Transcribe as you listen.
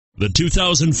The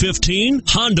 2015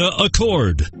 Honda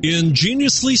Accord.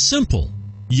 Ingeniously simple,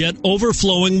 yet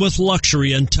overflowing with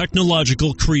luxury and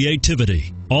technological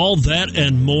creativity. All that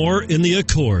and more in the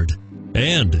Accord.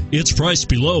 And it's priced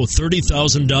below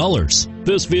 $30,000.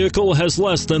 This vehicle has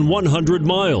less than 100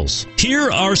 miles.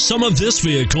 Here are some of this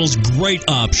vehicle's great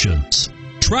options: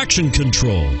 traction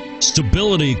control,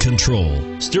 stability control,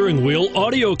 steering wheel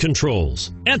audio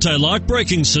controls, anti-lock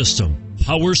braking system,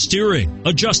 power steering,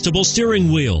 adjustable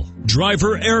steering wheel,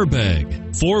 driver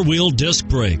airbag, four-wheel disc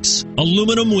brakes,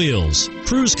 aluminum wheels,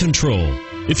 cruise control.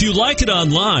 If you like it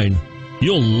online,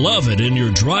 you'll love it in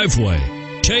your driveway.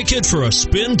 Take it for a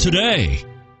spin today.